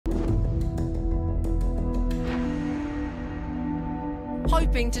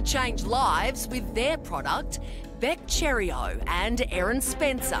Hoping to change lives with their product, Bec Cherio and Erin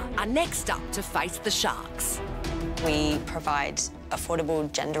Spencer are next up to face the sharks. We provide affordable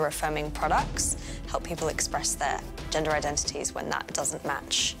gender-affirming products, help people express their gender identities when that doesn't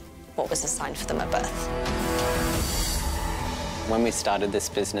match what was assigned for them at birth. When we started this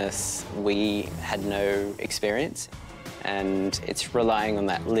business, we had no experience, and it's relying on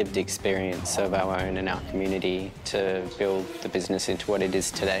that lived experience of our own and our community to build the business into what it is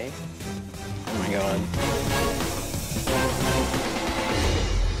today. Oh my God.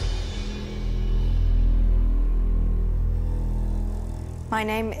 My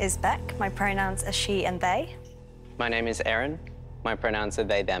name is Bec. My pronouns are she and they. My name is Erin. My pronouns are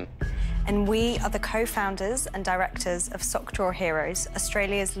they, them. And we are the co-founders and directors of Sock Drawer Heroes,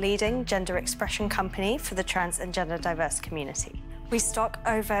 Australia's leading gender expression company for the trans and gender diverse community. We stock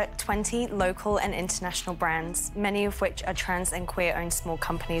over 20 local and international brands, many of which are trans and queer-owned small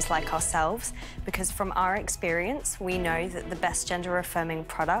companies like ourselves, because from our experience, we know that the best gender-affirming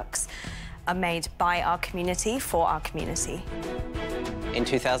products are made by our community for our community. In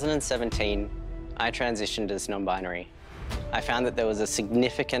 2017, I transitioned as non-binary. I found that there was a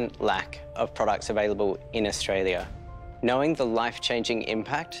significant lack of products available in Australia. Knowing the life-changing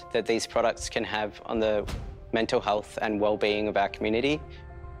impact that these products can have on the mental health and well-being of our community,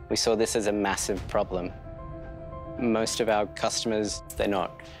 we saw this as a massive problem. Most of our customers, they're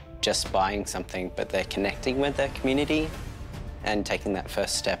not just buying something, but they're connecting with their community and taking that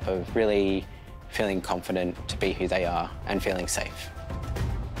first step of really feeling confident to be who they are and feeling safe.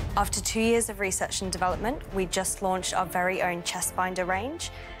 After 2 years of research and development, we just launched our very own chest binder range.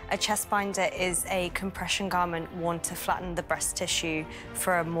 A chest binder is a compression garment worn to flatten the breast tissue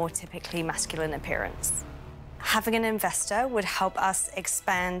for a more typically masculine appearance. Having an investor would help us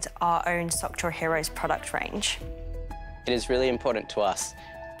expand our own Sock Drawer Heroes product range. It is really important to us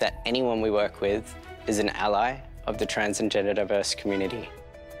that anyone we work with is an ally of the trans and gender diverse community.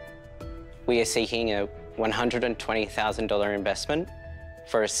 We are seeking a $120,000 investment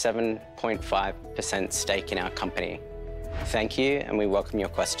for a 7.5% stake in our company. Thank you, and we welcome your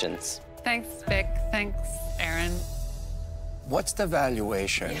questions. Thanks, Bec. Thanks, Erin. What's the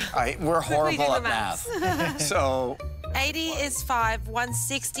valuation? We're horrible at math. So 80 is 5,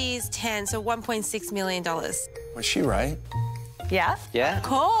 160 is 10, so $1.6 million. was she right? Yeah? Yeah. Of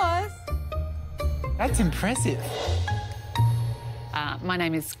course. That's impressive. My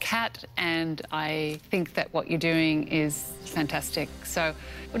name is Kat, and I think that what you're doing is fantastic. So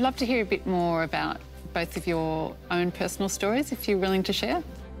I'd love to hear a bit more about both of your own personal stories, if you're willing to share.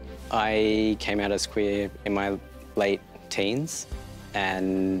 I came out as queer in my late teens,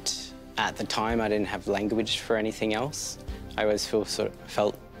 and at the time I didn't have language for anything else. I always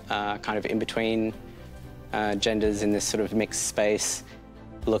felt kind of in between genders in this sort of mixed space.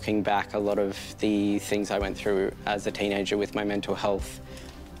 Looking back, a lot of the things I went through as a teenager with my mental health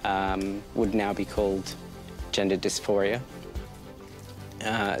would now be called gender dysphoria.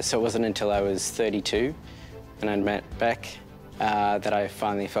 So it wasn't until I was 32 and I'd met Bec that I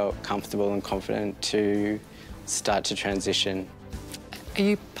finally felt comfortable and confident to start to transition. Are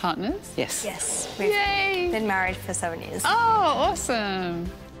you partners? Yes. Yes. We've been married for 7 years. Oh, awesome.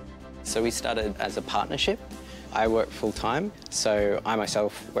 So we started as a partnership. I work full-time, so I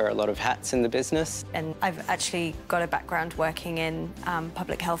myself wear a lot of hats in the business. And I've actually got a background working in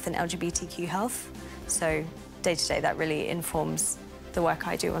public health and LGBTQ health. So day-to-day, that really informs the work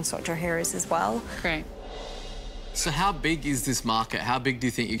I do on Sock Drawer Heroes as well. Great. So how big is this market? How big do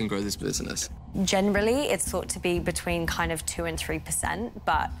you think you can grow this business? Generally, it's thought to be between kind of 2% and 3%,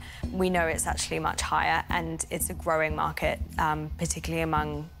 but we know it's actually much higher, and it's a growing market, particularly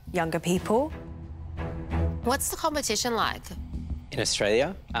among younger people. What's the competition like? In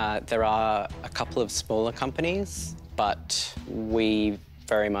Australia, there are a couple of smaller companies, but we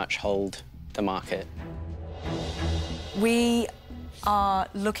very much hold the market. We are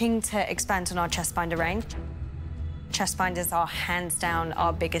looking to expand on our chest binder range. Chest binders are hands down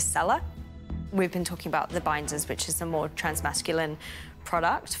our biggest seller. We've been talking about the binders, which is a more transmasculine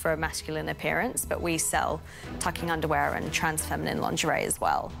product for a masculine appearance, but we sell tucking underwear and trans feminine lingerie as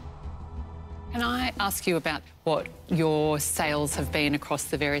well. Can I ask you about what your sales have been across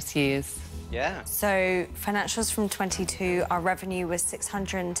the various years? Yeah. So financials from 22, our revenue was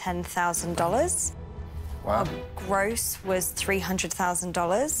 $610,000. Wow. Our gross was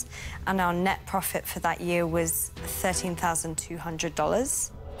 $300,000, and our net profit for that year was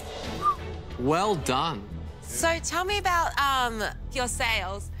 $13,200. Well done. So tell me about your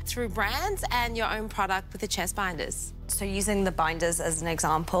sales through brands and your own product with the chest binders. So using the binders as an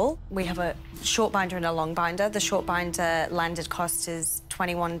example, we have a short binder and a long binder. The short binder landed cost is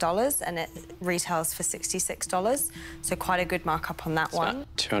 $21 and it retails for $66. So quite a good markup on that It's one.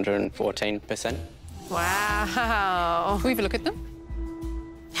 about 214%. Wow. Can we have a look at them?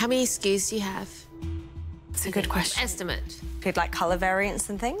 How many SKUs do you have? It's a good question. Estimate. If you'd like colour variants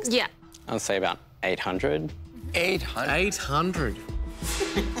and things. Yeah. I'll say about 800. 800. 800.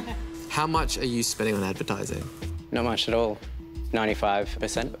 How much are you spending on advertising? Not much at all.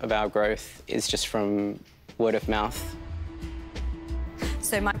 95% of our growth is just from word of mouth.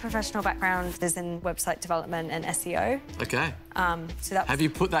 So my professional background is in website development and SEO. Okay. So that's Have you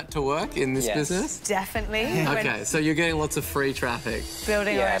put that to work in this Yes. business? definitely Okay, so you're getting lots of free traffic.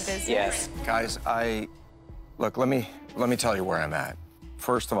 building our own Yes, business. yes. Guys, look, let me tell you where I'm at.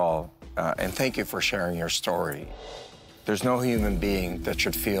 First of all, and thank you for sharing your story. There's no human being that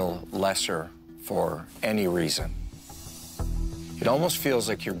should feel lesser for any reason. It almost feels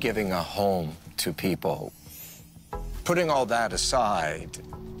like you're giving a home to people. Putting all that aside,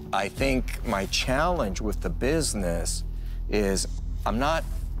 I think my challenge with the business is I'm not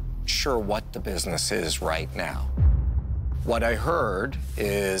sure what the business is right now. What I heard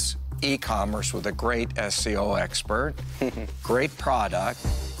is e-commerce with a great SEO expert, great product,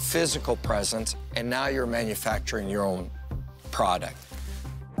 physical presence, and now you're manufacturing your own product.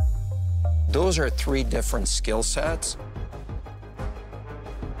 Those are three different skill sets.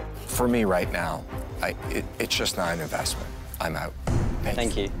 For me right now, it's just not an investment. I'm out.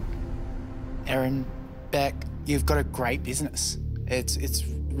 Thank you. Erin, Bec, you've got a great business. It's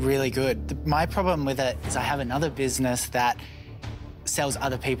really good. My problem with it is I have another business that sells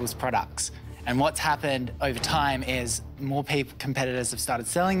other people's products. And what's happened over time is more competitors have started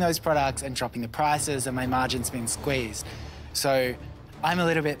selling those products and dropping the prices, and my margin's been squeezed. So I'm a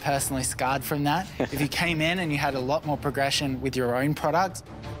little bit personally scarred from that. If you came in and you had a lot more progression with your own products,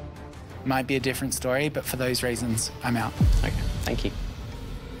 might be a different story, but for those reasons, I'm out. Okay, thank you.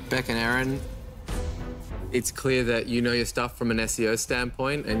 Bec and Erin, it's clear that you know your stuff from an SEO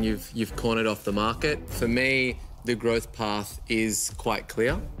standpoint and you've cornered off the market. For me, the growth path is quite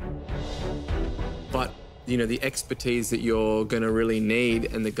clear. But, you know, the expertise that you're going to really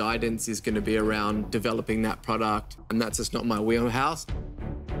need and the guidance is going to be around developing that product, and that's just not my wheelhouse.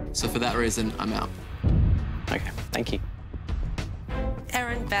 So for that reason, I'm out. Okay, thank you.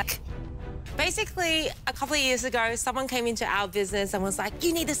 Erin, Bec. Basically, a couple of years ago, someone came into our business and was like,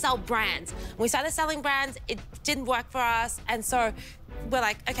 you need to sell brands. And we started selling brands, it didn't work for us, and so we're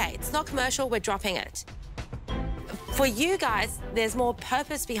like, okay, it's not commercial, we're dropping it. For you guys, there's more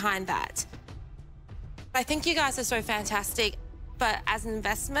purpose behind that. I think you guys are so fantastic, but as an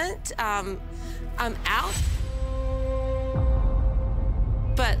investment, I'm out.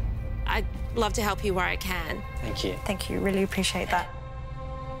 But I'd love to help you where I can. Thank you. Thank you, really appreciate that.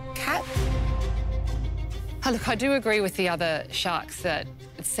 Kat? Oh, look, I do agree with the other sharks that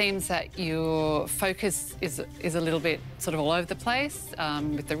it seems that your focus is a little bit sort of all over the place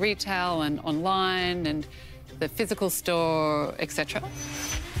with the retail and online and the physical store, etc.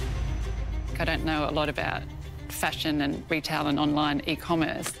 I don't know a lot about fashion and retail and online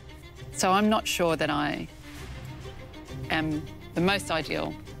e-commerce, so I'm not sure that I am the most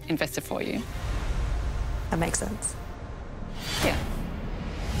ideal investor for you. That makes sense. Yeah.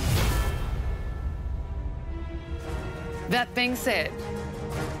 That being said,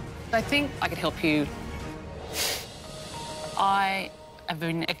 I think I could help you. I have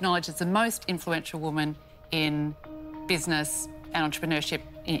been acknowledged as the most influential woman in business and entrepreneurship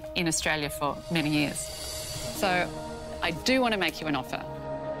in Australia for many years. So I do want to make you an offer.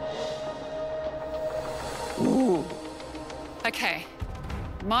 Ooh. Okay,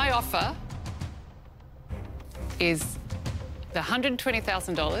 my offer is the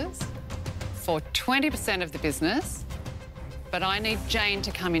 $120,000 for 20% of the business, but I need Jane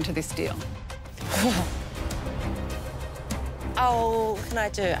to come into this deal. Oh, what can I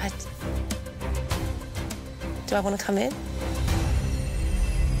do? Do I want to come in?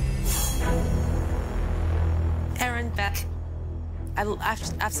 Erin, Bec, I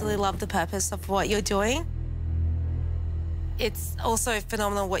absolutely love the purpose of what you're doing. It's also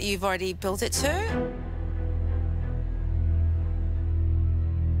phenomenal what you've already built it to.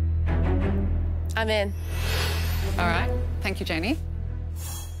 I'm in. All right, thank you, Janie.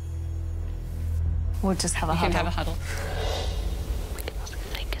 We'll just have a You huddle. can have a huddle. We can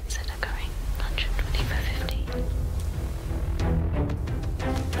possibly consider going 120 for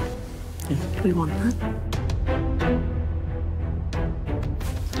 50. Do we want that?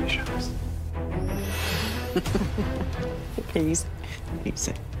 Please.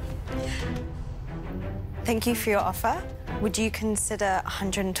 Thank you for your offer. Would you consider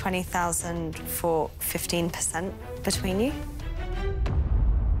 $120,000 for 15% between you?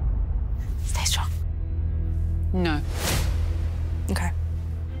 No. Okay.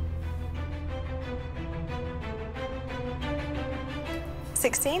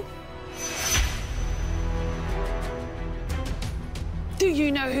 $16? Do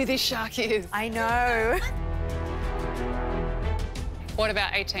you know who this shark is? I know. What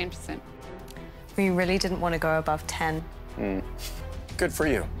about 18%? We really didn't want to go above 10. Good for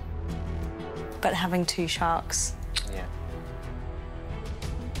you. But having 2 sharks. Yeah.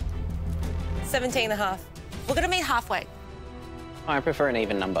 17.5. We're going to meet halfway. I prefer an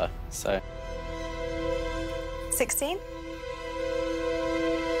even number, so 16?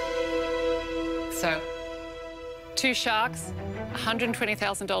 So, 2 sharks,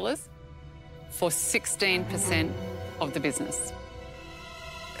 $120,000 for 16% of the business.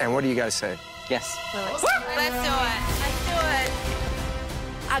 And what do you guys say? yes. Let's do it. Let's do it.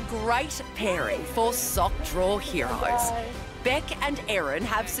 A great pairing for sock drawer heroes. Bec and Erin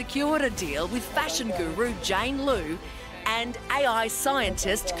have secured a deal with fashion guru Jane Liu and AI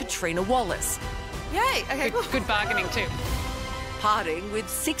scientist Katrina Wallace, Yay. Okay. Good bargaining too. parting with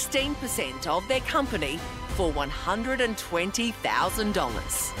 16% of their company for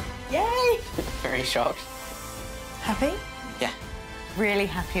 $120,000. Yay! Very shocked. Happy? Yeah. Really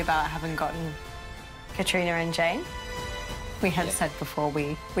happy about having gotten Katrina and Jane. We had said before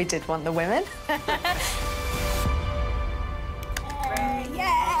we did want the women.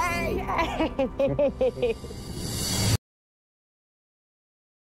 Yay!